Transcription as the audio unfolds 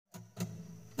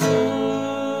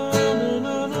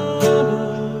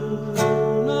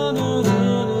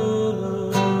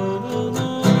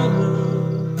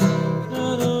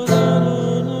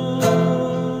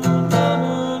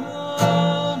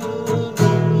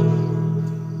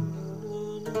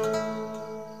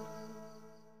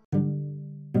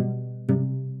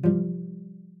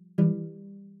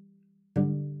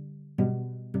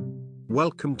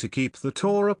Welcome to Keep the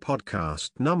Torah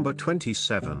podcast number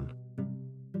 27.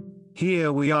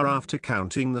 Here we are after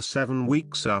counting the 7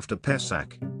 weeks after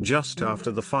Pesach, just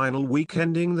after the final week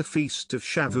ending the feast of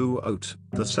Shavuot,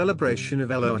 the celebration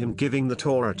of Elohim giving the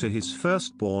Torah to his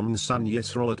firstborn son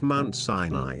Yisrael at Mount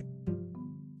Sinai.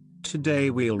 Today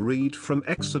we'll read from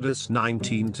Exodus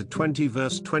 19 to 20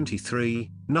 verse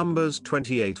 23, Numbers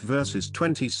 28 verses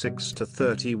 26 to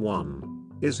 31.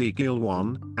 Ezekiel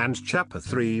 1, and chapter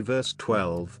 3 verse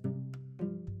 12.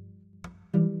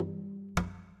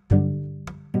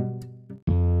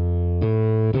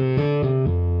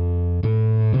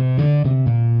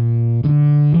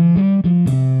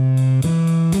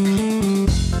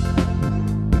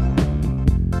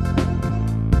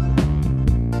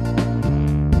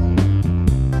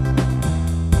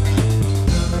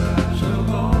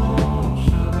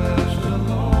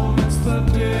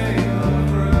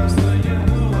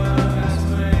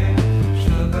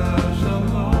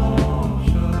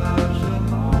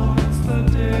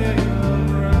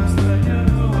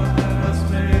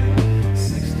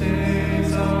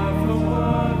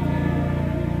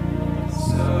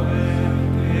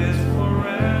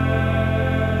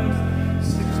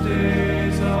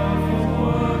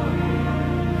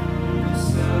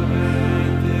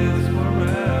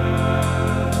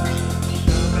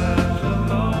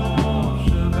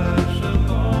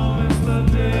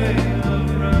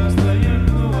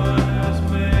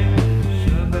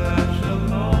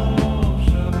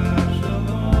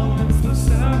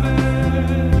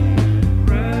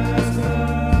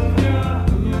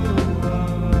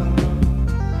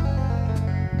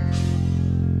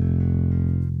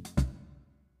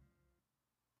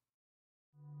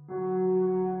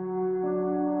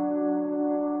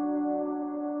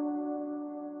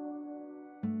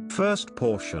 First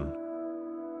portion.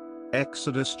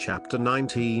 Exodus chapter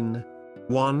 19.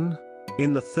 1.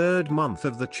 In the 3rd month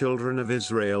of the children of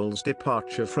Israel's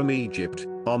departure from Egypt,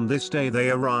 on this day they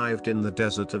arrived in the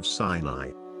desert of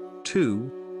Sinai.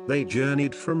 2. They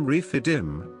journeyed from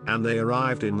Rephidim, and they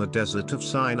arrived in the desert of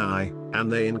Sinai,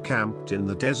 and they encamped in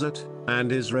the desert,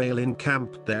 and Israel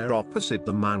encamped there opposite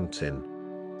the mountain.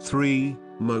 3.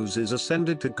 Moses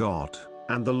ascended to God,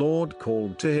 and the Lord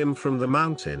called to him from the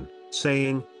mountain,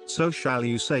 saying, So shall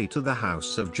you say to the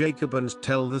house of Jacob and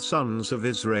tell the sons of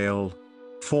Israel.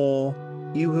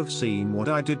 4. You have seen what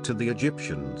I did to the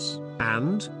Egyptians,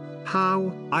 and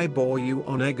how I bore you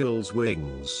on eagle's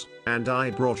wings, and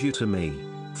I brought you to me.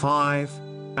 5.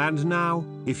 And now,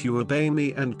 if you obey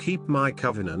me and keep my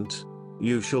covenant,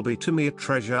 you shall be to me a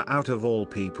treasure out of all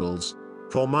peoples,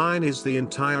 for mine is the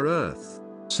entire earth.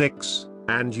 6.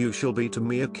 And you shall be to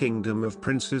me a kingdom of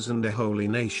princes and a holy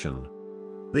nation.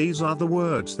 These are the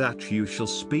words that you shall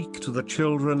speak to the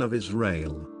children of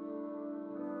Israel.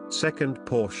 Second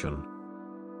portion.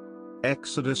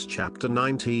 Exodus chapter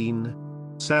 19.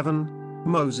 7.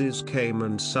 Moses came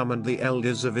and summoned the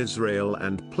elders of Israel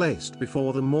and placed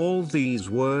before them all these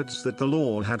words that the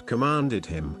Lord had commanded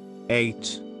him.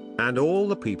 8. And all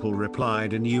the people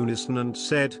replied in unison and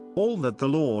said, All that the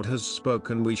Lord has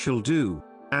spoken we shall do.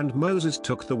 And Moses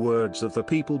took the words of the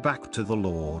people back to the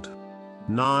Lord.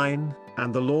 9.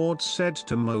 And the Lord said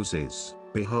to Moses,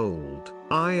 Behold,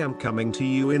 I am coming to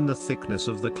you in the thickness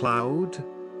of the cloud,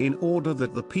 in order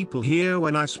that the people hear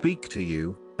when I speak to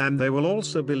you, and they will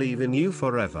also believe in you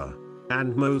forever.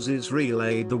 And Moses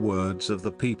relayed the words of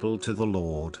the people to the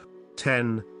Lord.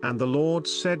 10. And the Lord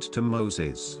said to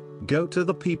Moses, Go to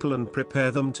the people and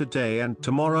prepare them today and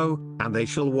tomorrow, and they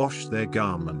shall wash their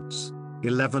garments.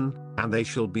 11. And they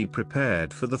shall be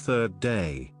prepared for the 3rd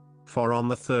day. For on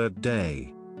the 3rd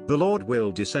day, the Lord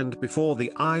will descend before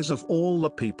the eyes of all the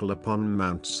people upon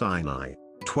Mount Sinai.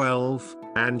 12.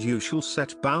 And you shall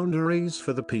set boundaries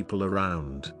for the people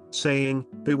around, saying,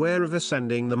 Beware of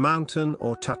ascending the mountain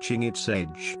or touching its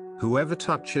edge. Whoever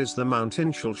touches the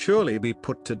mountain shall surely be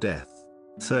put to death.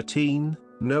 13.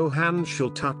 No hand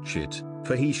shall touch it,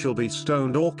 for he shall be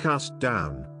stoned or cast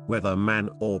down, whether man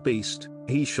or beast,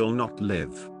 he shall not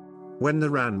live. When the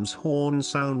ram's horn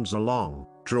sounds a long,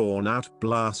 drawn-out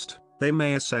blast, they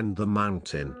may ascend the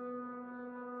mountain.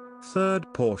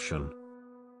 Third portion.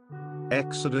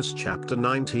 Exodus chapter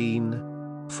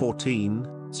 19.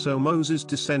 14. So Moses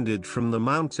descended from the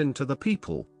mountain to the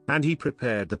people, and he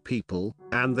prepared the people,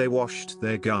 and they washed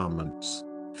their garments.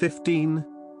 15.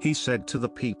 He said to the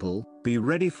people, Be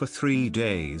ready for 3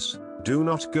 days, do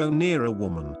not go near a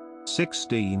woman.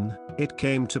 16. It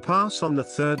came to pass on the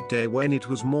 3rd day when it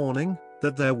was morning,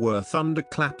 that there were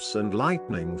thunderclaps and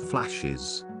lightning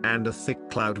flashes, and a thick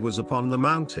cloud was upon the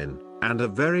mountain, and a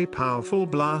very powerful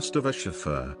blast of a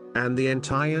shofar, and the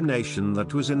entire nation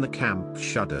that was in the camp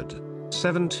shuddered.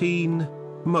 17.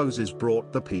 Moses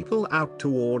brought the people out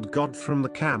toward God from the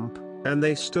camp, and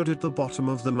they stood at the bottom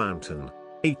of the mountain.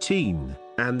 18.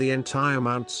 And the entire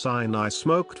Mount Sinai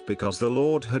smoked because the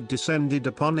Lord had descended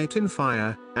upon it in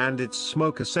fire, and its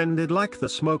smoke ascended like the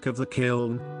smoke of the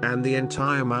kiln, and the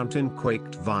entire mountain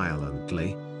quaked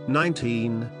violently.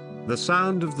 19. The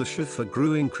sound of the shofar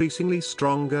grew increasingly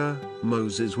stronger.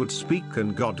 Moses would speak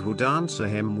and God would answer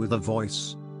him with a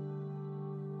voice.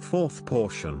 Fourth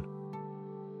portion.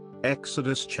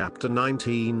 Exodus chapter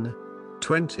 19,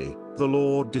 20. The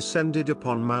Lord descended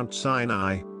upon Mount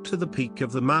Sinai, to the peak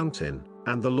of the mountain,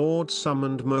 and the Lord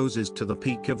summoned Moses to the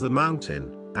peak of the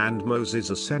mountain, and Moses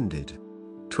ascended.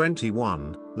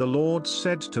 21. The Lord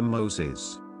said to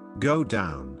Moses, "Go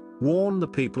down, warn the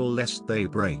people lest they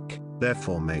break their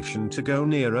formation to go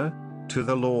nearer to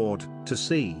the Lord, to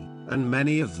see, and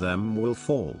many of them will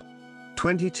fall."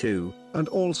 22. And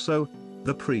also,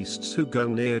 the priests who go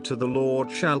near to the Lord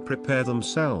shall prepare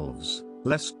themselves,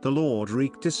 lest the Lord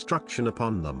wreak destruction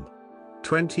upon them.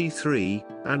 23.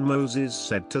 And Moses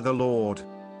said to the Lord,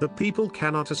 "The people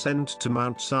cannot ascend to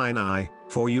Mount Sinai,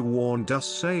 for you warned us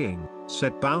saying,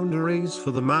 set boundaries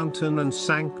for the mountain and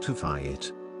sanctify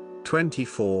it."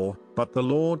 24. But the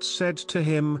Lord said to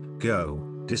him, "Go,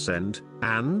 descend,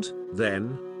 and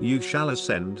then you shall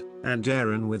ascend, and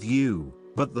Aaron with you,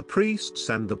 but the priests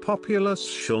and the populace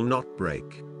shall not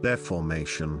break their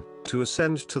formation to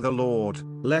ascend to the Lord,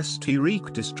 lest he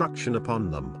wreak destruction upon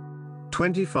them."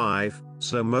 25.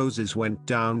 So Moses went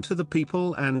down to the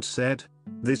people and said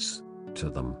this to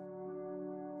them.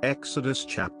 Exodus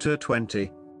chapter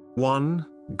 20. 1.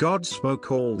 God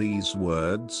spoke all these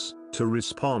words to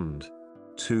respond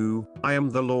to, "I am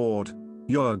the Lord,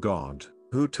 your God,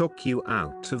 who took you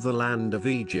out of the land of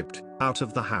Egypt, out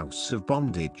of the house of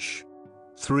bondage."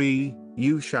 3.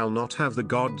 You shall not have the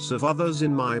gods of others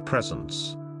in my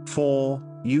presence. 4.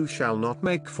 You shall not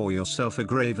make for yourself a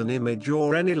graven image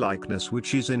or any likeness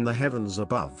which is in the heavens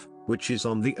above, which is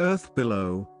on the earth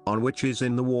below, on which is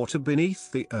in the water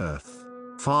beneath the earth.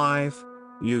 5.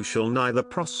 You shall neither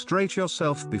prostrate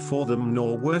yourself before them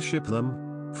nor worship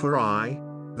them, for I,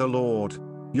 the Lord,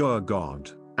 your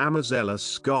God, am a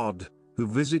zealous God, who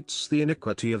visits the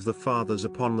iniquity of the fathers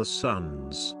upon the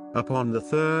sons, upon the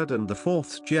third and the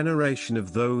fourth generation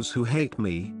of those who hate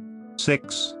me.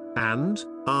 6. And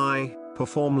I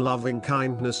perform loving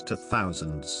kindness to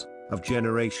thousands of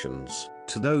generations,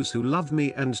 to those who love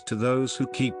me and to those who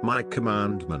keep my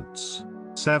commandments.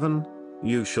 7.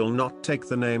 You shall not take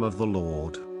the name of the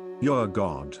Lord, your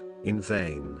God, in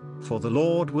vain, for the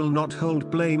Lord will not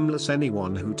hold blameless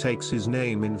anyone who takes his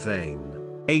name in vain.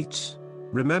 8.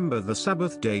 Remember the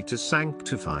Sabbath day to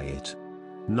sanctify it.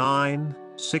 9.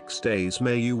 6 days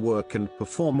may you work and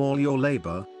perform all your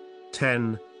labor.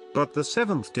 10. But the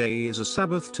seventh day is a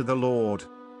Sabbath to the Lord,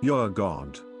 your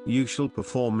God. You shall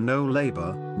perform no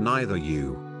labor, neither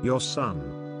you, your son,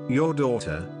 your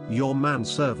daughter, your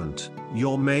manservant,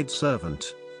 your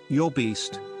maidservant, your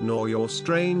beast, nor your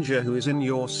stranger who is in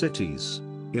your cities.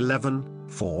 11.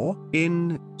 For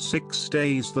in 6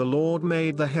 days the Lord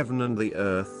made the heaven and the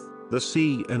earth, the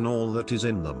sea and all that is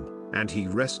in them, and he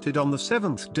rested on the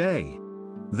seventh day.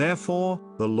 Therefore,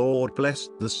 the Lord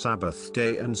blessed the Sabbath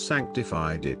day and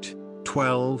sanctified it.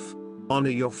 12. Honor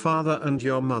your father and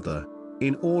your mother,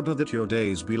 in order that your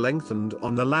days be lengthened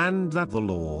on the land that the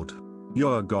Lord,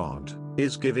 your God,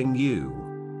 is giving you.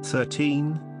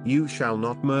 13. You shall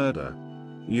not murder.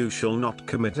 You shall not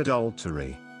commit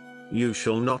adultery. You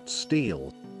shall not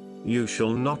steal. You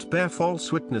shall not bear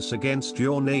false witness against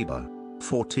your neighbor.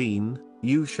 14.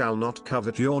 You shall not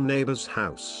covet your neighbor's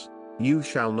house. You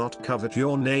shall not covet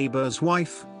your neighbor's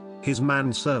wife, his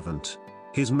manservant,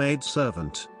 his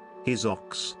maidservant, his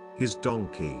ox, his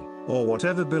donkey, or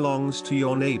whatever belongs to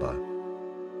your neighbor.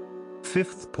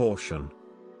 Fifth portion.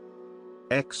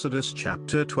 Exodus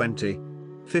chapter 20.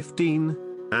 15.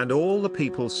 And all the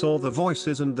people saw the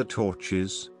voices and the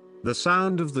torches, the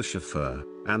sound of the shofar,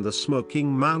 and the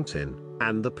smoking mountain,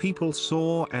 and the people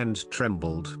saw and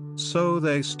trembled, so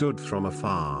they stood from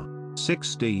afar.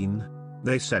 16.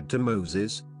 They said to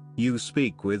Moses, "You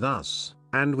speak with us,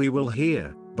 and we will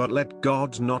hear, but let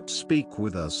God not speak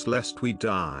with us lest we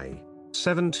die."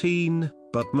 17.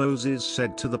 But Moses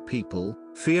said to the people,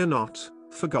 "Fear not,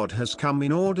 for God has come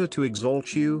in order to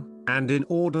exalt you, and in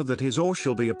order that his awe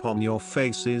shall be upon your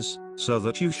faces, so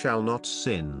that you shall not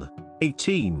sin."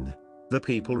 18. The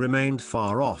people remained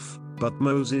far off, but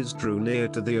Moses drew near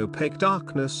to the opaque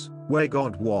darkness, where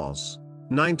God was.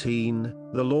 19.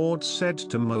 The Lord said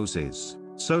to Moses,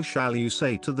 "So shall you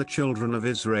say to the children of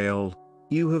Israel,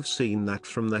 you have seen that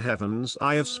from the heavens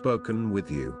I have spoken with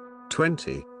you.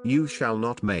 20. You shall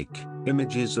not make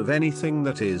images of anything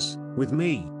that is with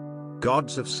me.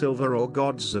 Gods of silver or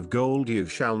gods of gold you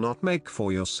shall not make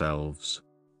for yourselves.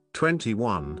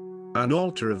 21. An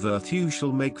altar of earth you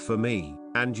shall make for me,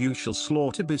 and you shall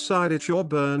slaughter beside it your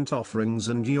burnt offerings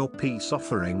and your peace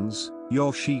offerings,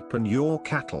 your sheep and your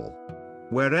cattle.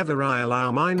 Wherever I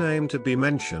allow my name to be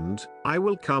mentioned, I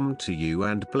will come to you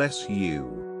and bless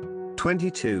you.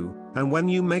 22. And when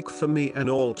you make for me an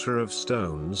altar of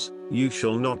stones, you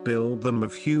shall not build them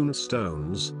of hewn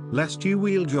stones, lest you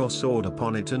wield your sword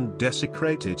upon it and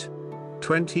desecrate it.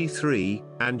 23.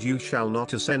 And you shall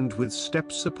not ascend with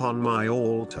steps upon my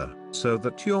altar, so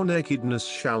that your nakedness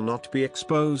shall not be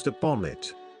exposed upon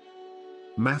it.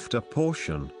 Mafta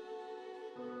portion.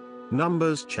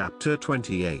 Numbers chapter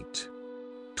 28.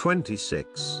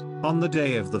 26. On the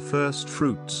day of the first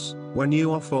fruits, when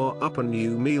you offer up a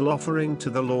new meal offering to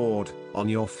the Lord, on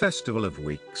your festival of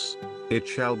weeks, it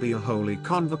shall be a holy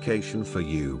convocation for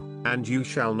you, and you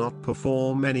shall not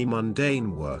perform any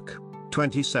mundane work.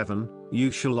 27. You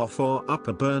shall offer up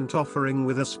a burnt offering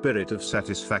with a spirit of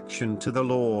satisfaction to the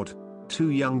Lord,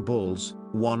 2 young bulls,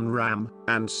 1 ram,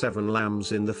 and 7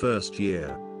 lambs in the first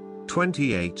year.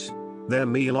 28. Their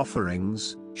meal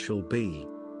offerings shall be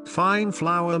fine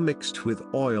flour mixed with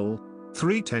oil,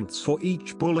 3/10 for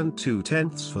each bull and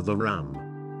 2/10 for the ram.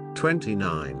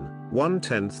 29.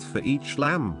 1/10 for each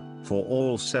lamb, for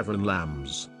all 7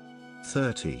 lambs.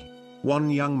 30. 1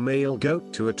 young male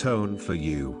goat to atone for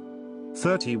you.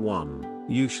 31.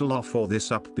 You shall offer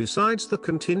this up besides the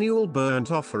continual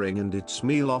burnt offering and its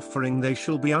meal offering, they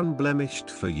shall be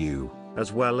unblemished for you,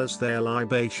 as well as their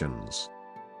libations.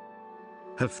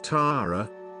 Haftarah.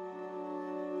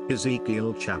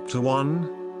 Ezekiel chapter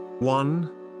 1.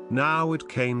 Now it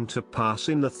came to pass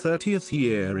in the 30th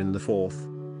year in the 4th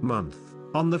month,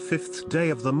 on the 5th day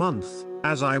of the month,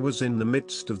 as I was in the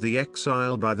midst of the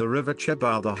exile by the river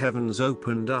Chebar, the heavens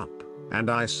opened up, and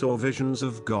I saw visions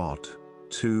of God.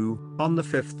 2. On the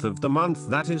 5th of the month,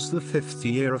 that is the 5th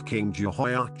year of King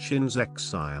Jehoiachin's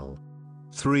exile.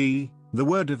 3. The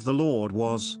word of the Lord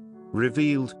was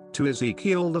revealed to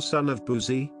Ezekiel the son of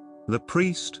Buzi, the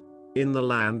priest, in the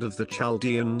land of the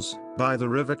Chaldeans, by the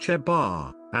river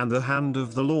Chebar, and the hand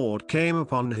of the Lord came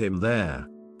upon him there.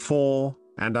 4.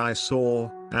 And I saw,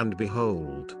 and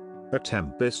behold, a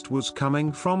tempest was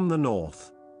coming from the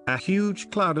north, a huge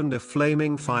cloud and a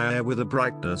flaming fire with a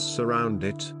brightness around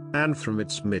it, and from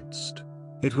its midst.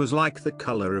 It was like the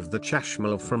color of the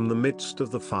chashmal from the midst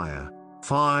of the fire.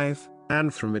 5.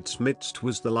 And from its midst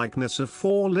was the likeness of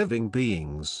 4 living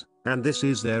beings, and this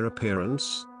is their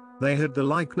appearance. They had the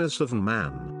likeness of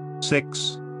man.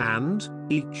 6. And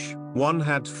each one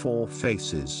had 4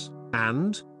 faces,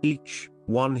 and each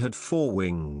one had 4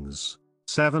 wings.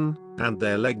 7. And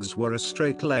their legs were a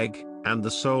straight leg, and the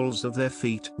soles of their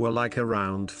feet were like a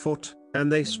round foot,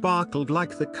 and they sparkled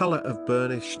like the color of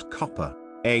burnished copper.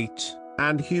 8.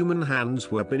 And human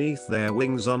hands were beneath their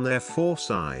wings on their 4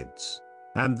 sides,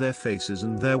 and their faces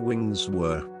and their wings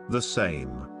were the same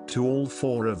to all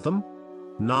 4 of them.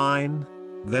 9.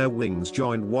 Their wings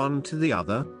joined one to the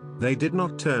other, they did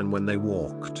not turn when they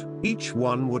walked, each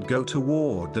one would go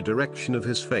toward the direction of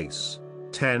his face.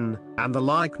 10. And the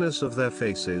likeness of their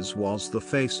faces was the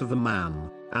face of a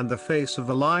man, and the face of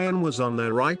a lion was on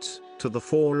their right, to the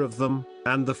 4 of them,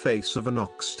 and the face of an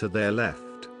ox to their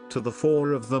left, to the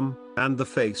 4 of them, and the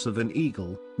face of an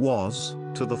eagle was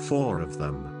to the 4 of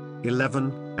them.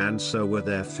 11. And so were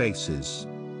their faces,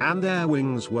 and their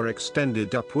wings were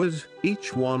extended upward,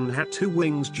 each one had 2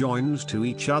 wings joined to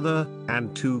each other,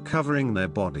 and 2 covering their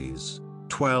bodies.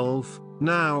 12.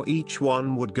 Now each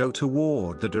one would go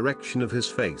toward the direction of his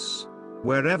face.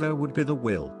 Wherever would be the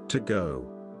will to go,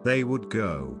 they would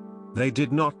go. They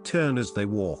did not turn as they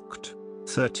walked.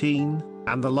 13.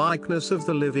 And the likeness of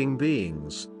the living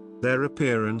beings, their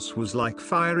appearance was like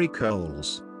fiery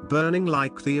coals, burning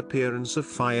like the appearance of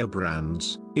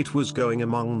firebrands. It was going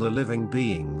among the living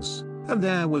beings, and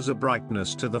there was a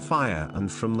brightness to the fire,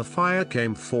 and from the fire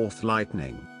came forth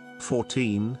lightning.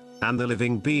 14. And the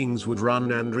living beings would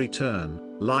run and return,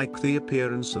 like the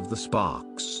appearance of the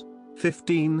sparks.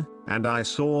 15. And I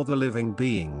saw the living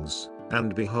beings,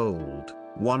 and behold,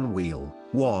 1 wheel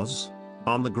was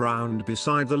on the ground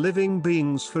beside the living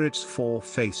beings for its 4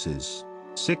 faces.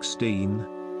 16.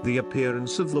 The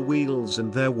appearance of the wheels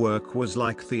and their work was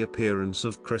like the appearance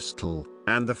of crystal,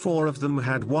 and the 4 of them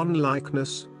had one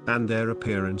likeness, and their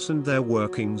appearance and their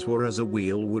workings were as a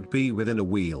wheel would be within a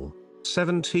wheel.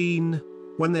 17.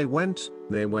 When they went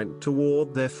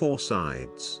toward their 4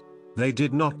 sides. They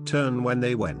did not turn when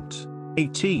they went.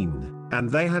 18. And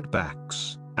they had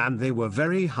backs, and they were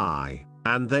very high,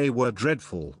 and they were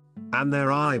dreadful. and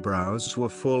their eyebrows were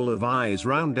full of eyes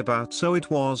round about, so it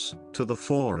was to the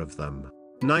four of them.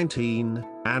 19.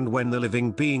 And when the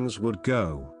living beings would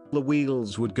go, the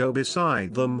wheels would go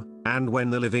beside them, and when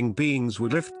the living beings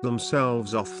would lift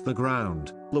themselves off the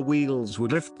ground, the wheels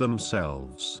would lift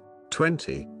themselves.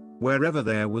 20. Wherever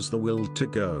there was the will to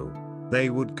go, they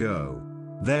would go.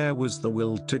 There was the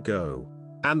will to go,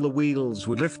 and the wheels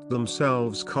would lift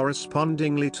themselves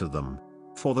correspondingly to them.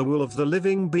 For the will of the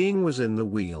living being was in the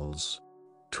wheels.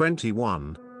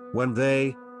 21. When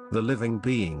they, the living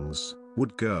beings,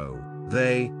 would go,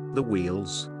 they, the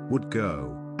wheels, would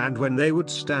go, and when they would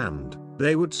stand,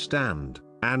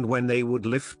 and when they would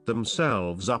lift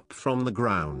themselves up from the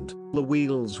ground, the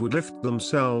wheels would lift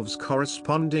themselves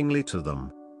correspondingly to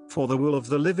them. For the will of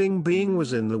the living being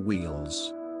was in the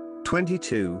wheels.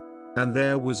 22. And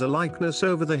there was a likeness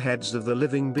over the heads of the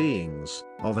living beings,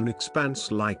 of an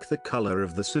expanse like the color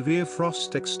of the severe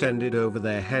frost extended over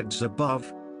their heads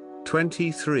above.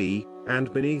 23.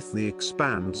 And beneath the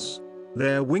expanse,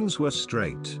 their wings were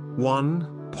straight,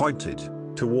 one pointed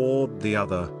toward the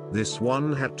other. This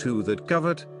one had two that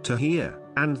covered to here,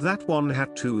 and that one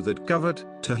had two that covered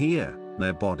to here,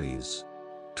 their bodies.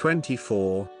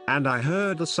 24. And I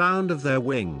heard the sound of their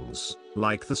wings,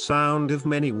 like the sound of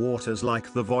many waters,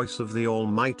 like the voice of the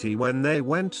Almighty when they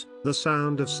went, the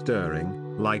sound of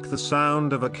stirring, like the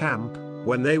sound of a camp.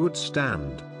 When they would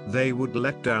stand, they would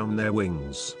let down their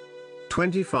wings.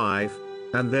 25.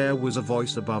 And there was a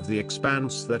voice above the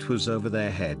expanse that was over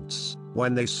their heads.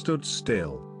 When they stood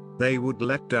still, they would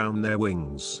let down their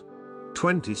wings.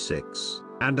 26.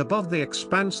 And above the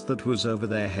expanse that was over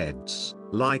their heads,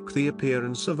 like the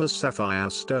appearance of a sapphire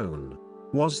stone,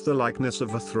 was the likeness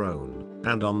of a throne,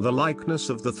 and on the likeness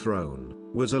of the throne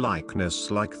was a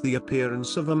likeness like the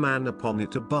appearance of a man upon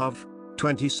it above.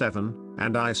 27.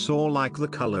 And I saw like the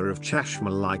color of chashma,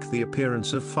 like the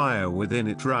appearance of fire within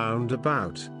it round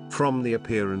about, from the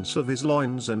appearance of his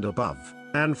loins and above,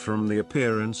 and from the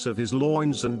appearance of his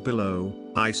loins and below,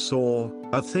 I saw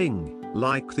a thing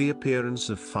like the appearance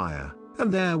of fire,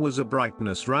 and there was a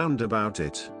brightness round about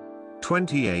it.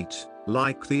 28.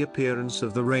 Like the appearance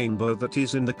of the rainbow that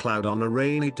is in the cloud on a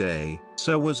rainy day,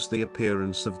 so was the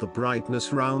appearance of the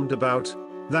brightness round about.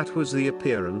 That was the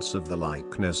appearance of the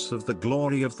likeness of the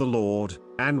glory of the Lord.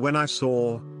 And when I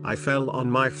saw, I fell on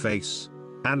my face,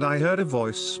 and I heard a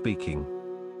voice speaking.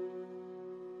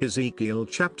 Ezekiel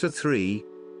chapter 3,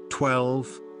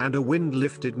 12. And a wind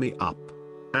lifted me up,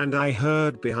 and I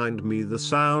heard behind me the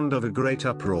sound of a great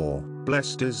uproar.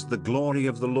 Blessed is the glory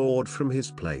of the Lord from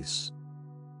his place.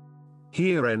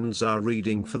 Here ends our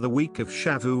reading for the week of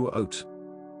Shavuot.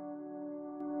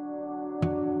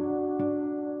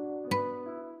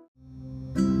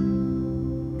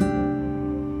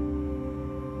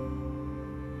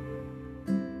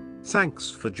 Thanks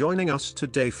for joining us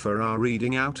today for our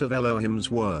reading out of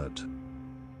Elohim's Word.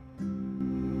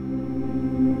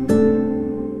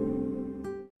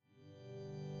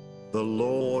 The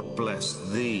Lord bless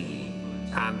thee,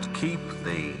 and keep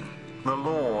thee. The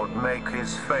Lord make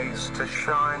his face to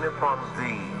shine upon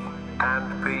thee,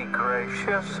 and be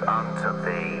gracious unto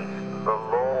thee. The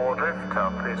Lord lift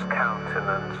up his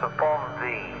countenance upon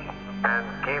thee, and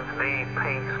give thee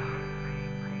peace.